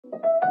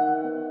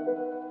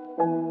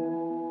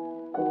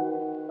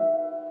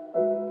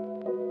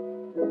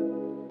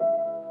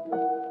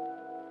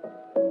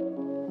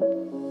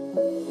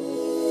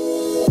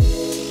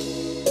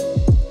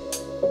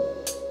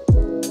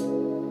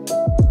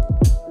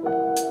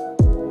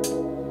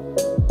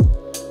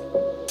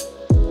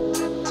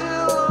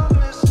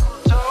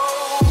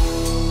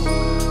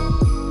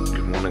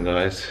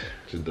guys,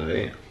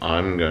 today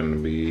I'm going to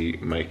be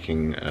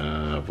making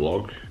a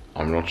vlog.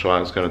 I'm not sure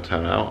how it's going to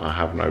turn out, I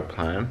have no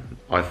plan.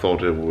 I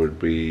thought it would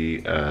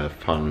be a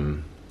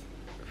fun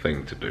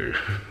thing to do.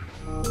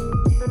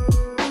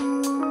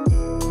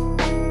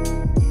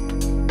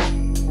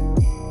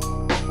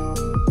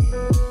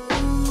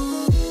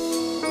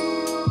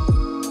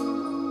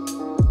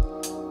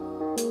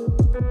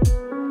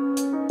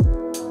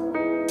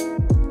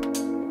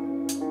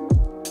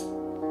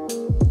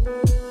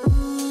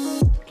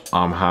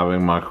 I'm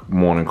having my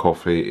morning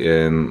coffee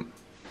in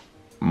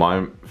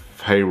my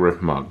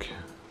favorite mug.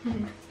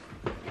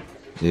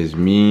 It's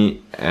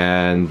me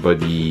and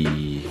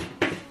Buddy.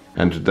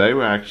 And today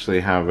we're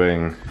actually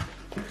having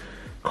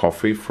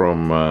coffee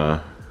from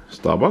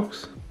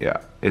Starbucks.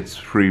 Yeah, it's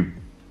 3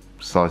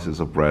 slices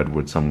of bread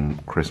with some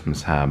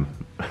Christmas ham.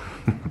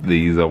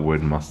 These are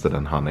with mustard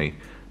and honey.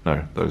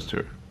 No, those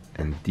 2.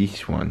 And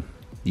this one's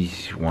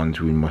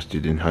with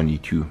mustard and honey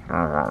too.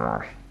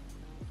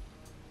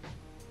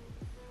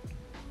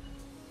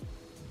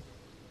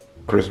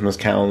 Christmas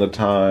calendar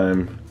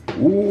time.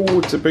 Ooh,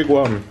 it's a big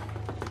one.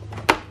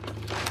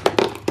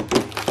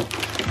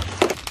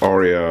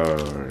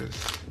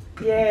 Oreos.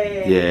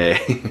 Yay.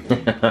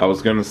 Yay. I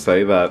was gonna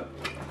say that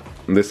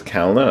this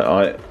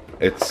calendar,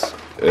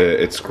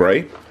 it's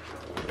great,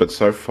 but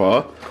so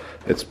far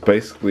it's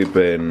basically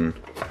been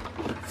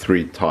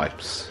 3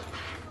 types.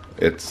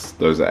 It's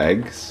those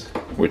eggs,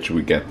 which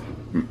we get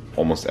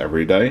almost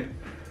every day.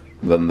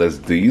 Then there's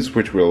these,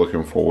 which we're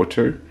looking forward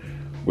to,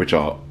 which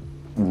are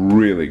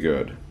really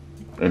good.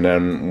 And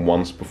then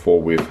once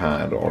before we've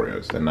had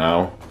Oreos, and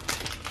now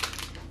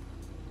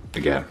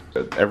again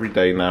every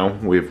day now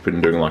we've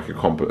been doing like a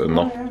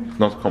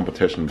not a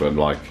competition, but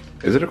like,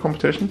 is it a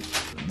competition?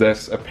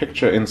 There's a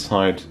picture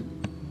inside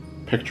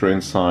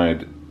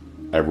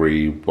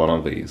every one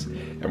of these,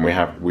 and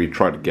we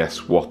try to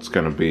guess what's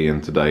going to be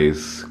in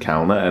today's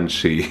calendar, and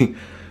she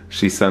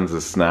sends a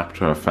snap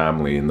to her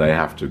family and they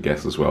have to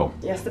guess as well.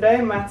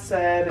 Yesterday Matt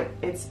said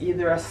it's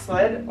either a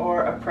sled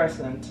or a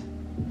present.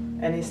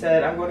 And he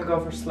said, I'm going to go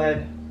for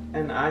sled.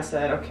 And I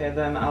said, okay,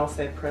 then I'll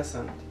say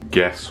present.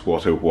 Guess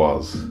what it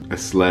was? A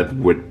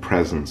sled with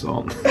presents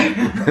on.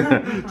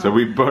 So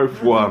we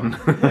both won.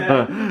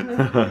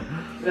 Yeah.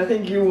 But I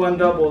think you won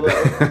double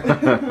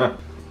though.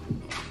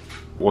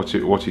 What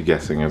you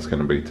guessing it's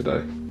going to be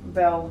today?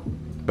 Bell.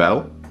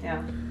 Bell?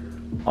 Yeah.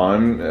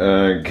 I'm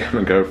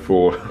gonna go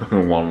for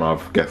one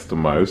I've guessed the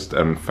most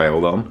and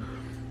failed on.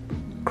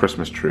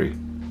 Christmas tree.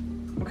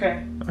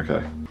 Okay.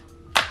 Okay.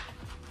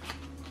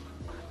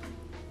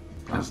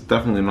 That's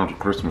definitely not a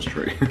Christmas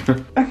tree.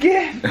 A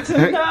gift!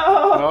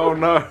 No! Oh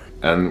no!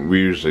 And we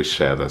usually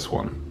share this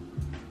one.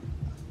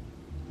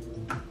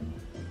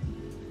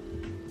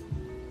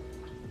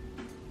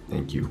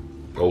 Thank you.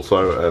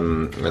 Also,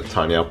 a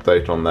tiny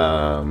update on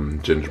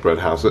the gingerbread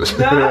houses.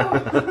 No!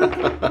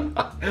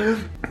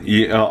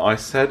 Yeah, I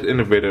said in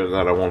the video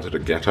that I wanted a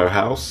ghetto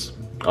house.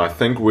 I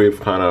think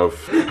we've kind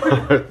of...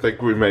 I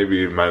think we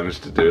maybe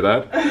managed to do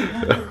that.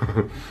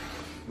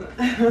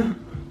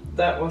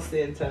 That was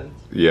the intent.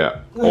 Yeah,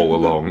 all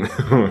along.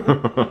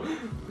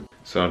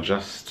 So I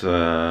just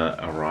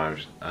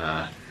arrived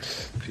at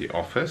the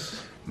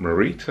office.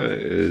 Marita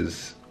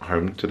is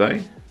home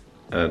today,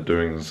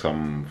 doing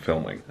some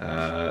filming.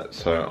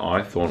 So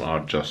I thought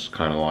I'd just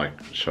kind of like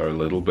show a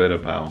little bit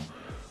about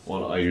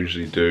what I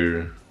usually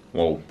do,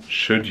 well,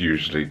 should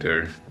usually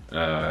do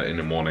in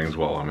the mornings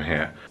while I'm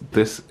here.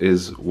 This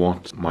is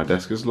what my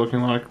desk is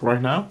looking like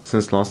right now.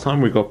 Since last time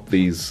we got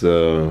these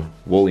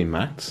woolly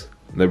mats.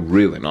 They're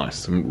really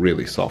nice and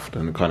really soft,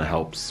 and it kind of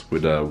helps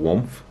with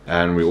warmth.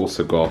 And we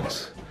also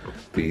got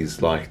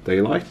these like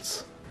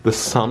daylights. The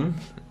sun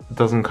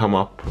doesn't come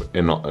up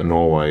in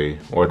Norway,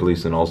 or at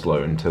least in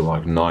Oslo, until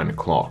like 9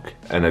 o'clock,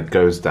 and it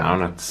goes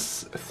down at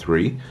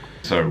 3.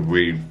 So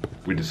we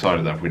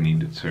decided that we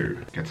needed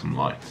to get some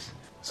lights.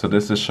 So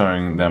this is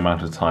showing the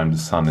amount of time the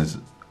sun is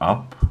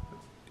up.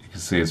 You can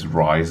see it's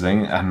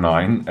rising at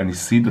 9, and you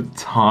see the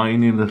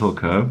tiny little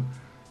curve.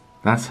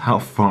 That's how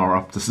far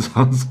up the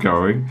sun's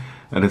going,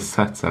 and it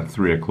sets at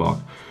 3 o'clock.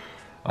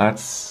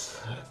 That's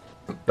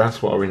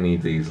why we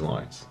need these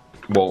lights.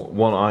 Well,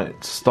 what I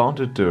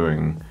started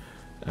doing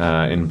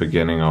in the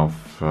beginning of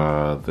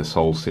this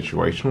whole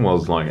situation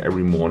was like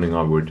every morning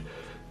I would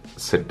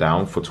sit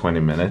down for 20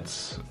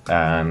 minutes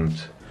and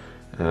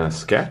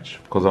sketch,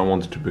 because I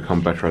wanted to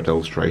become better at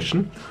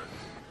illustration.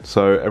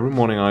 So every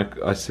morning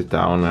I sit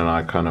down and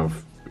I kind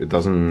of, it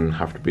doesn't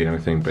have to be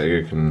anything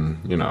big, it can,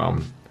 you know,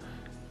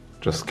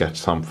 just sketch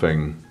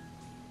something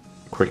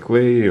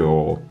quickly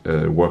or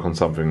work on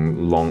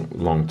something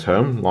long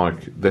term,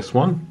 like this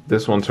one.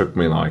 This one took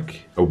me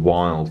like a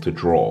while to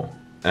draw,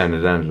 and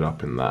it ended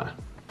up in that.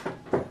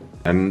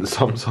 And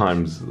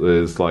sometimes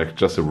there's like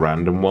just a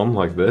random one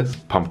like this,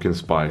 pumpkin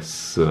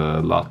spice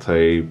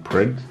latte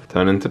print,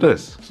 turn into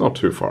this. It's not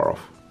too far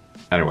off.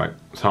 Anyway,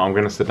 so I'm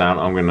gonna sit down,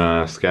 I'm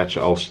gonna sketch.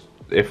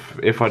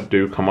 If I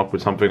do come up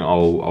with something,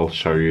 I'll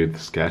show you the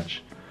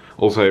sketch.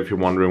 Also, if you're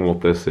wondering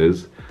what this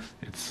is,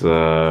 it's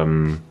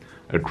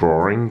a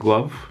drawing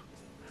glove.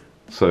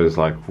 So it's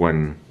like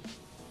when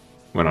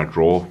I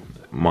draw,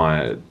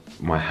 my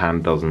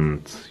hand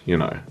doesn't, you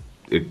know,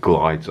 it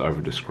glides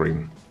over the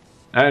screen.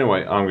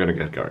 Anyway, I'm gonna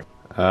get going.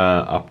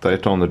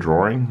 Update on the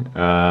drawing.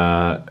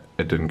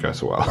 It didn't go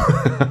so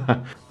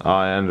well.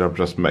 I ended up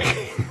just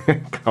making a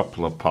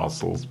couple of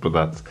puzzles,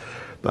 but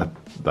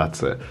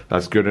that's it.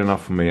 That's good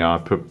enough for me. I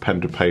put pen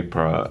to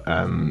paper,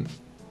 and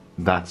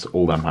that's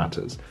all that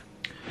matters.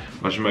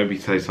 I should maybe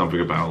say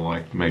something about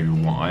like maybe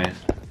why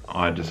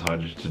I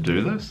decided to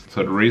do this.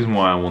 So the reason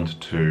why I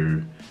wanted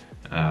to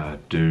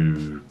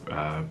do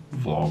a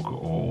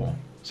vlog or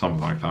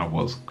something like that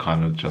was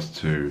kind of just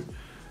to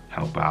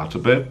help out a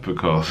bit,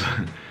 because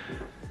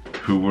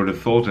who would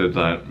have thought it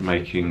that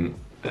making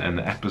an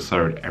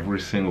episode every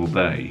single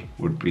day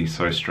would be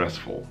so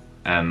stressful.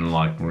 And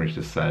like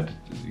Marita said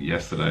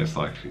yesterday, it's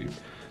like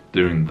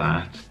doing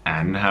that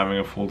and having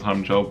a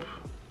full-time job,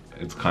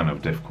 it's kind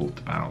of difficult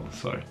to balance.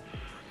 So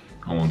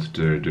I wanted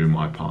to do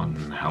my part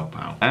and help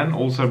out. And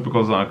also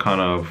because I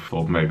kind of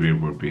thought maybe it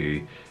would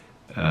be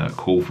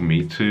cool for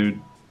me to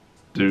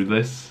do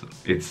this.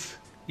 It's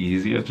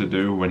easier to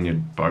do when you're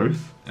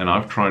both. And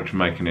I've tried to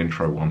make an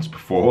intro once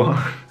before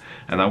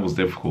and that was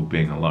difficult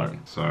being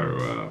alone.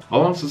 So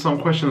I'll answer some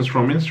questions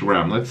from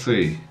Instagram. Let's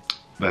see.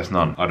 There's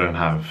none. I don't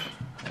have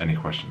any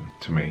question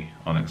to me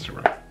on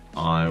Instagram.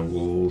 I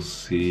will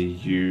see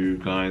you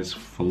guys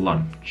for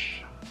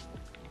lunch.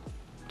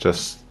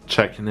 Just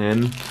checking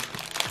in.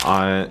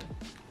 I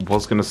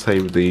was gonna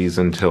save these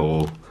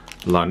until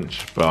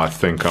lunch, but I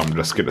think I'm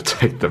just gonna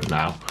take them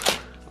now.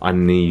 I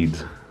need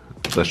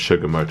the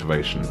sugar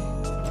motivation.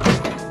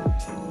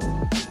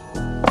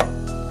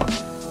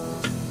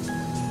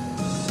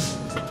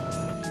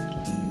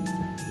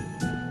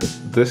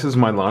 This is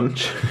my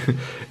lunch.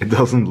 It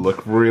doesn't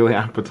look really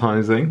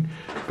appetizing,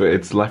 but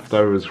it's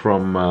leftovers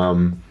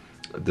from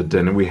the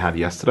dinner we had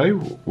yesterday,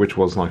 which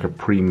was like a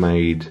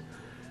pre-made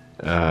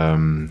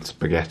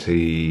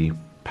spaghetti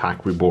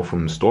pack we bought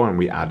from the store, and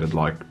we added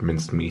like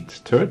minced meat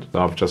to it. So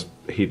I've just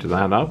heated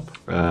that up.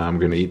 I'm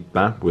gonna eat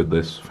that with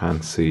this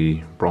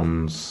fancy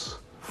bronze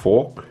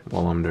fork.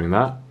 While I'm doing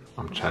that,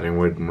 I'm chatting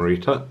with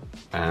Marita,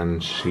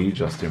 and she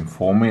just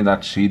informed me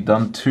that she'd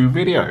done 2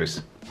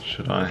 videos.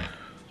 Should I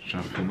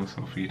film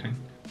myself eating?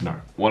 No.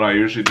 What I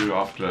usually do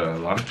after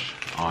lunch,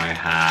 I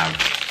have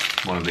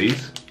one of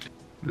these.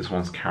 This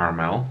one's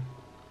caramel.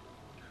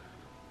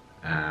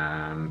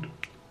 And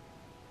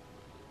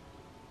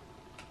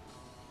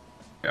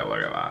yeah,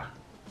 look at that.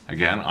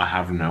 Again, I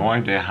have no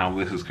idea how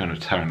this is going to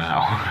turn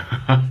out.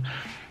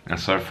 And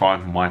so far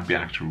it might be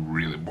actually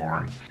really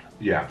boring.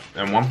 Yeah,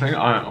 and one thing,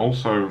 I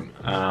also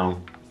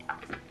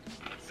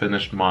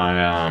finished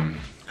my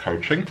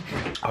coaching.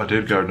 I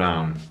did go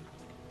down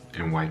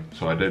in weight,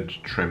 so I did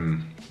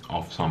trim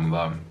off some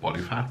of the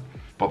body fat,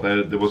 but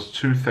there was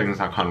 2 things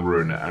that kind of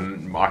ruined it,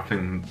 and I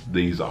think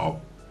these are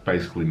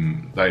basically,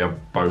 they are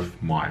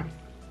both my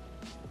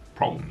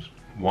problems.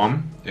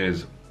 One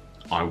is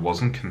I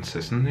wasn't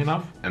consistent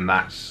enough, and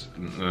that's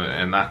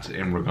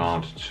in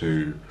regard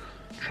to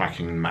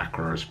tracking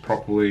macros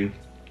properly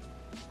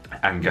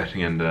and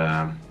getting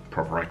into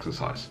proper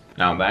exercise.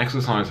 Now the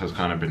exercise has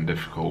kind of been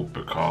difficult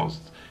because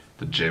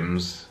the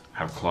gyms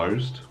have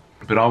closed,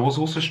 but I was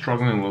also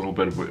struggling a little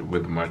bit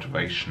with the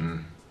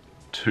motivation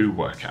to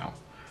work out.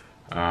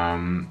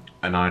 And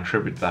I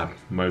attribute that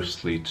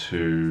mostly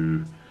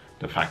to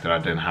the fact that I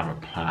didn't have a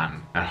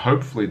plan. And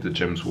hopefully the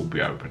gyms will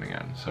be open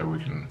again, so we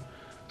can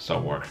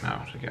start working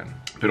out again.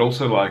 But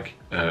also like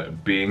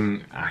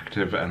being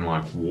active and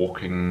like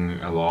walking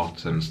a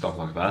lot and stuff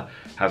like that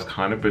has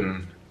kind of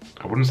been,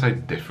 I wouldn't say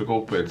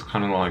difficult, but it's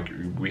kind of like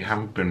we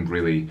haven't been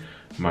really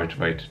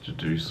motivated to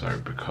do so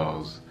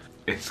because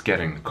it's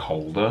getting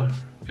colder.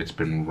 It's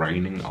been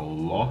raining a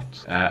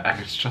lot, and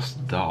it's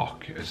just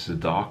dark. It's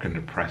dark and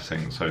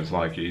depressing, so it's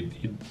like you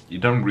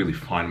don't really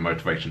find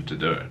motivation to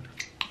do it.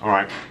 All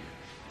right,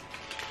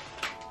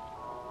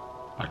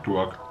 back to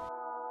work.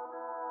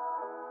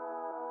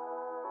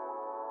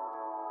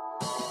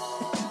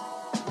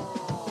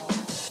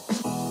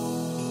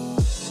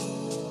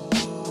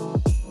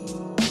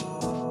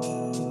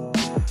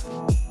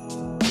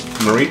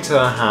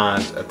 Marita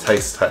had a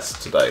taste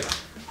test today,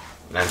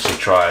 and she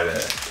tried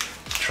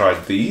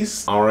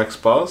these RX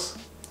bars,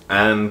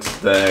 and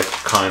they're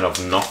kind of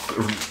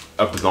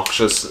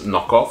obnoxious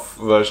knockoff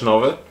version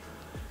of it.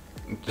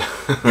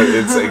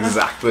 It's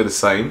exactly the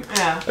same,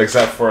 yeah,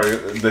 except for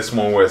this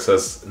one where it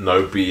says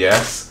no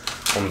BS.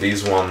 On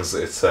these ones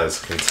it says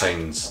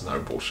contains no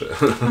bullshit.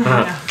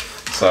 Yeah.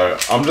 So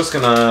I'm just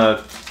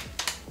gonna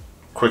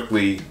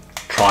quickly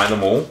try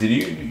them all.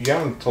 You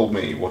haven't told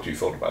me what you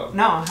thought about them.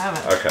 No, I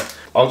haven't. Okay,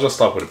 I'll just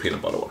start with the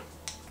peanut butter one.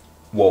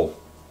 Whoa.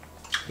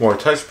 Well,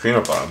 it tastes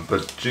peanut butter,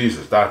 but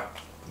Jesus,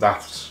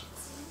 that's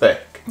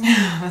thick.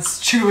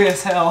 That's chewy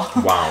as hell.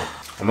 Wow.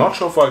 I'm not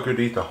sure if I could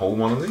eat the whole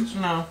one of these.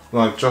 No.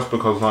 Like, just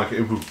because like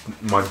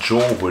my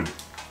jaw would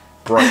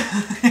break.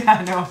 Yeah,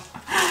 I know.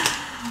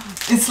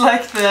 It's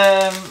like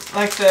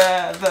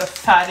the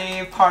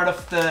fatty part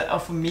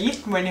of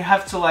meat when you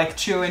have to like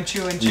chew and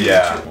chew and chew.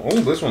 Yeah. And chew.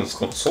 Oh, this one's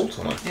got salt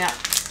on it. Yeah.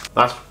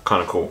 That's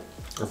kind of cool.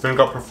 I think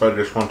I prefer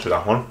this one to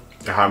that one.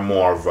 It had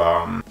more of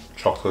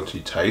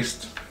chocolatey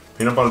taste.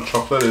 Peanut butter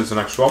chocolate is the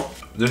next one.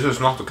 This is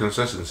not the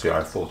consistency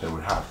I thought it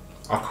would have.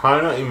 I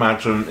kind of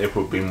imagine it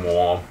would be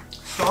more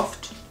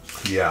soft.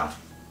 Yeah,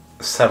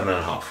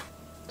 7.5,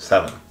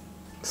 7,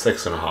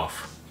 6.5.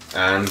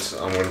 And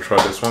I'm gonna try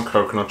this one,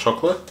 coconut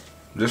chocolate.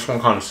 This one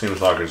kind of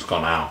seems like it's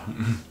gone out.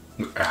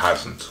 It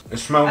hasn't. It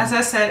smells.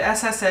 As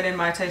I said in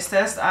my taste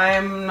test, I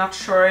am not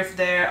sure if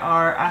they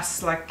are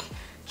as like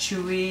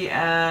chewy,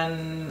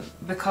 and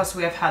because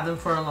we have had them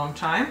for a long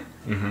time,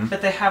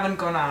 but they haven't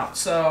gone out,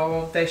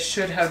 so they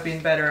should have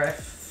been better, I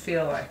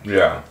feel like.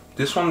 Yeah,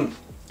 this one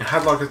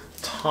had like a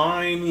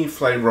tiny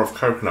flavor of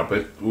coconut, but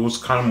it was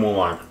kind of more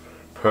like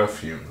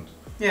perfumed.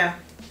 Yeah.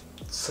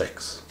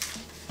 6.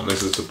 And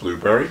this is the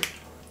blueberry.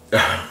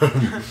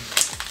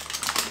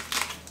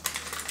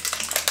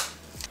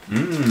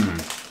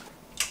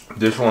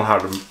 This one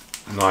had a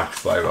nice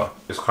flavor.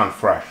 It's kind of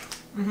fresh.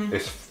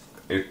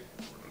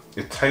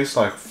 It tastes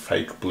like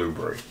fake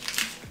blueberry.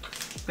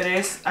 But it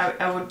is,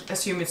 I would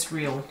assume it's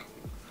real.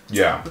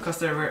 Yeah. Because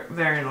they're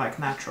very like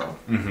natural.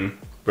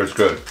 But it's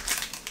good.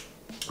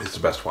 It's the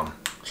best one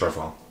so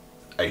far.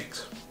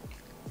 8.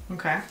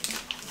 Okay.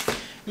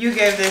 You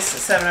gave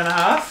this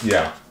 7.5.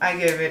 Yeah. I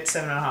gave it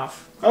 7.5.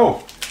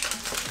 Oh.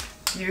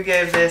 You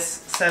gave this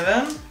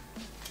 7.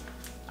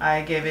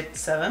 I gave it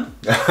 7.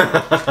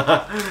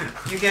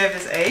 You gave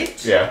this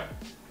 8. Yeah.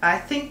 I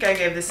think I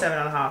gave this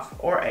 7.5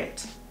 or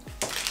 8.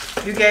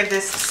 You gave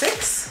this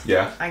 6.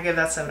 Yeah. I gave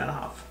that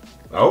 7.5.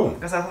 Oh.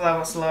 Because I thought that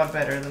was a lot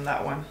better than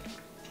that one.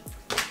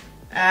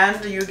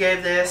 And you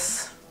gave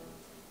this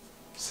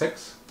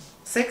 6.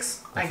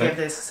 6. I think. gave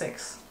this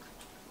 6.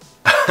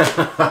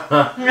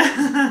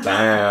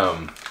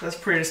 Damn. That's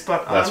pretty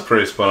spot on. That's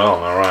pretty spot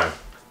on, alright.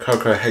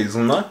 Cocoa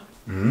hazelnut.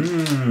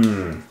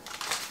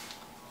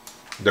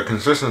 The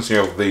consistency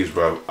of these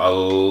were a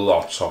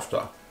lot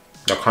softer.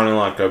 They're kind of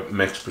like a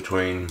mix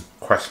between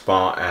Quest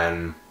bar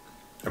and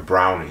a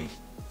brownie.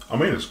 I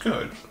mean, it's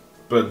good,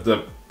 but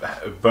the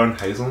burnt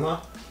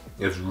hazelnut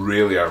is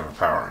really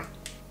overpowering.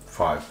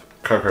 5.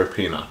 Cocoa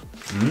peanut.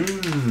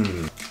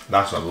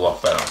 That's a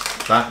lot better.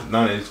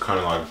 That is kind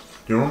of like,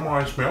 you know what it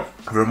reminds me of?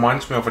 It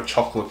reminds me of a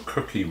chocolate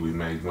cookie we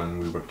made when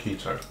we were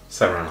keto.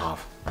 7.5.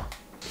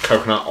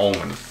 Coconut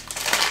almond.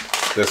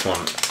 This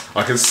one.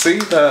 I can see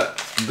that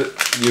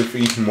you've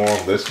eaten more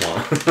of this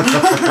one.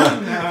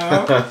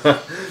 No.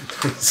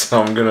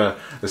 So I'm gonna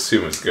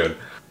assume it's good.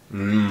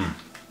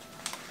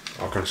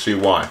 I can see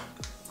why.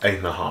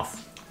 8.5.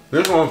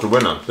 This one's the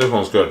winner. This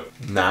one's good.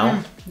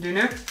 Now,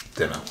 Dinner?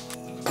 dinner.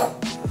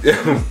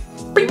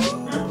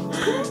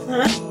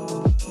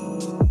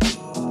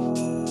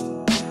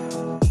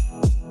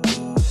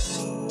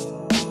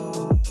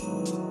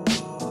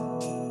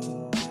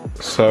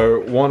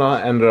 So what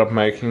I ended up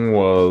making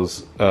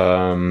was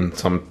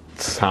some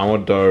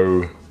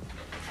sourdough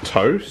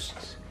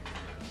toast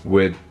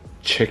with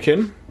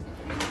chicken,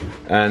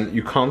 and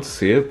you can't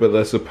see it, but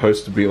there's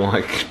supposed to be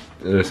like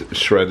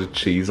shredded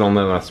cheese on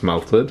there that's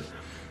melted,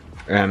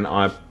 and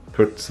I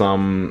put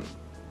some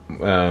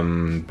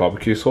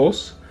barbecue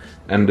sauce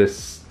and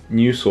this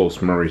new sauce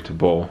Marita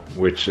bought,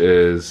 which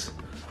is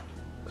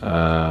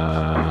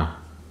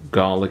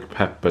garlic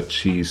pepper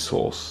cheese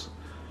sauce.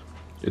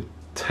 It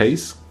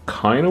tastes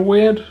kind of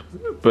weird,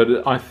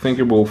 but I think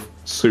it will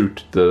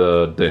suit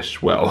the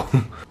dish well.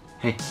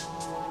 Hey.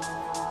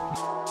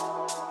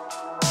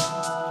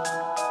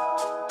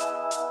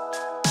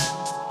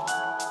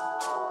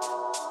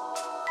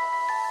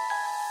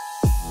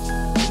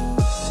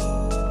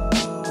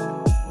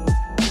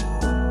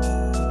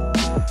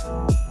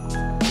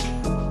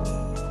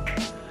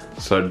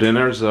 So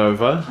dinner's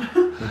over.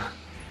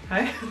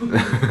 Hi.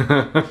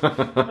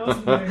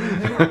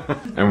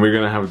 And we're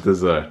gonna have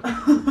dessert.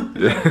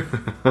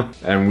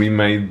 And we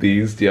made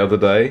these the other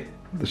day,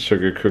 the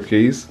sugar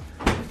cookies,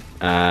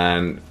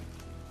 and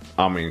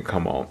I mean,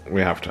 come on, we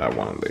have to have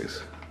one of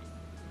these.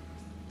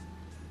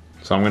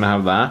 So I'm gonna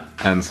have that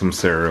and some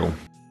cereal.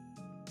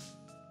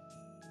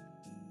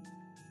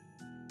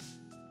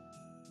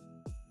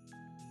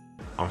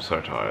 I'm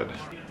so tired.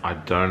 I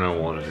don't know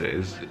what it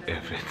is,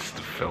 if it's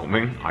the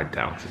filming, I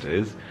doubt it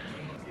is,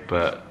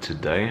 but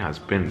today has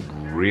been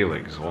really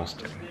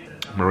exhausting.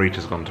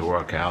 Marita's gone to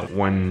work out.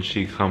 When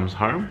she comes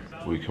home,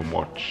 we can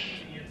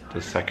watch the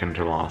second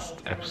to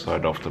last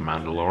episode of The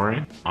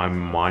Mandalorian. I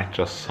might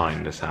just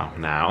sign this out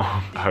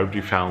now. I hope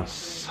you found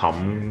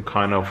some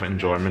kind of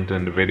enjoyment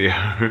in the video.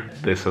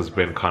 This has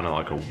been kind of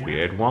like a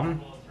weird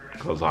one,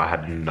 because I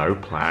had no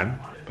plan.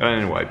 But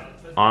anyway,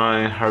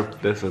 I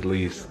hope this at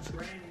least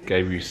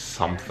gave you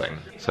something.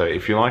 So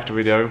if you liked the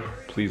video,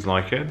 please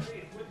like it,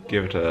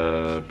 give it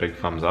a big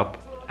thumbs up,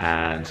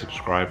 and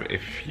subscribe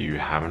if you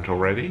haven't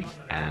already,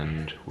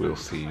 and we'll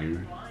see you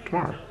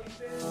tomorrow.